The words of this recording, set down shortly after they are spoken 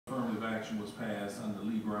action was passed under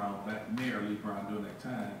Lee Brown, Mayor Lee Brown during that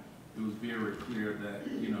time, it was very clear that,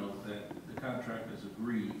 that the contractors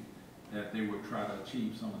agreed that they would try to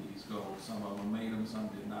achieve some of these goals. Some of them made them, some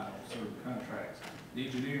did not on certain contracts. The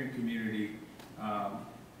engineering community, I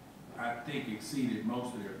think, exceeded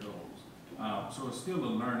most of their goals. So it's still a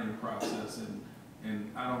learning process,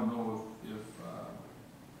 and I don't know if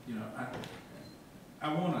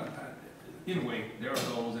I want to, anyway, there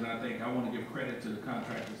are goals, and I think I want to give credit to the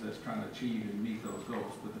contractors that's trying to achieve and meet those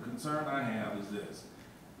goals. But the concern I have is this.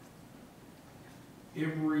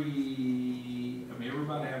 Everybody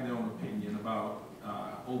have their own opinion about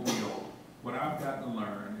OBO. What I've gotten to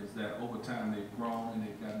learn is that over time they've grown and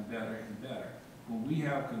they've gotten better and better. When we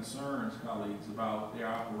have concerns, colleagues, about their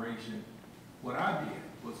operation, what I did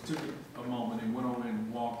was took a moment and went over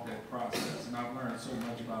and walked that process, and I've learned so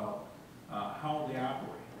much about how they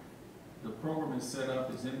operate. The program is set up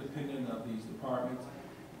as independent of these departments,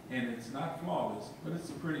 and it's not flawless, but it's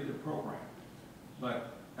a pretty good program.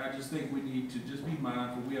 But I just think we need to just be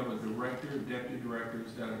mindful. We have a director, deputy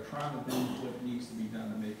directors that are trying to do what needs to be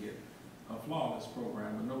done to make it a flawless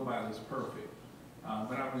program, but nobody's perfect.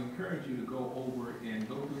 But I would encourage you to go over and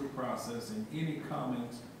go through the process, and any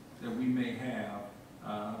comments that we may have.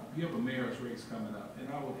 You have a mayor's race coming up, and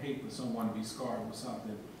I would hate for someone to be scarred with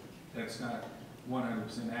something that's not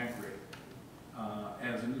 100% accurate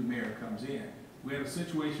as a new mayor comes in. We had a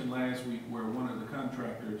situation last week where one of the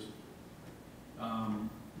contractors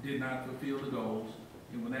did not fulfill the goals,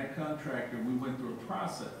 and when that contractor, we went through a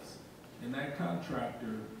process, and that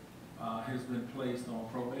contractor has been placed on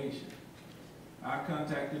probation. I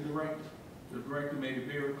contacted the director. The director made it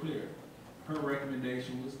very clear. Her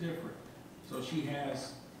recommendation was different. So she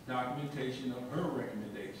has documentation of her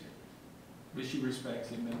recommendation, but she respects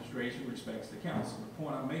the administration, respects the council. The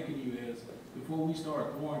point I'm making to you is, before we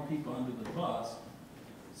start throwing people under the bus,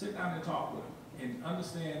 sit down and talk with them and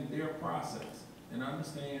understand their process and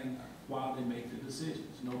understand why they make the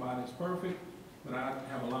decisions. Nobody's perfect, but I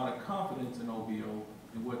have a lot of confidence in OBO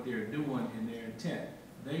and what they're doing and their intent.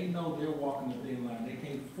 They know they're walking the thin line. They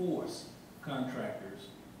can't force contractors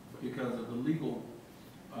because of the legal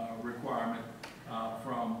requirement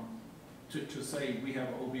to say we have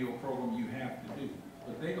an OBO program you have to do.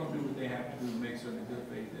 But they're going to do what they have to do to make certain the good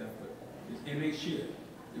faith effort, and they should,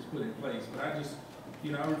 is put in place. But I just,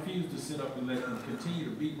 I refuse to sit up and let them continue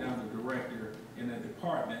to beat down the director in that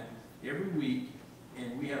department every week,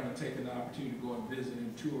 and we haven't taken the opportunity to go and visit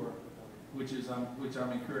and tour, which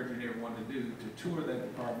I'm encouraging everyone to do, to tour that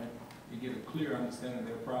department and get a clear understanding of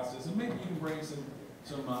their process, and maybe you can bring some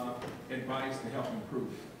advice to help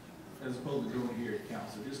improve it, as opposed to doing it here at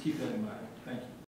council. Just keep that in mind. Thank you.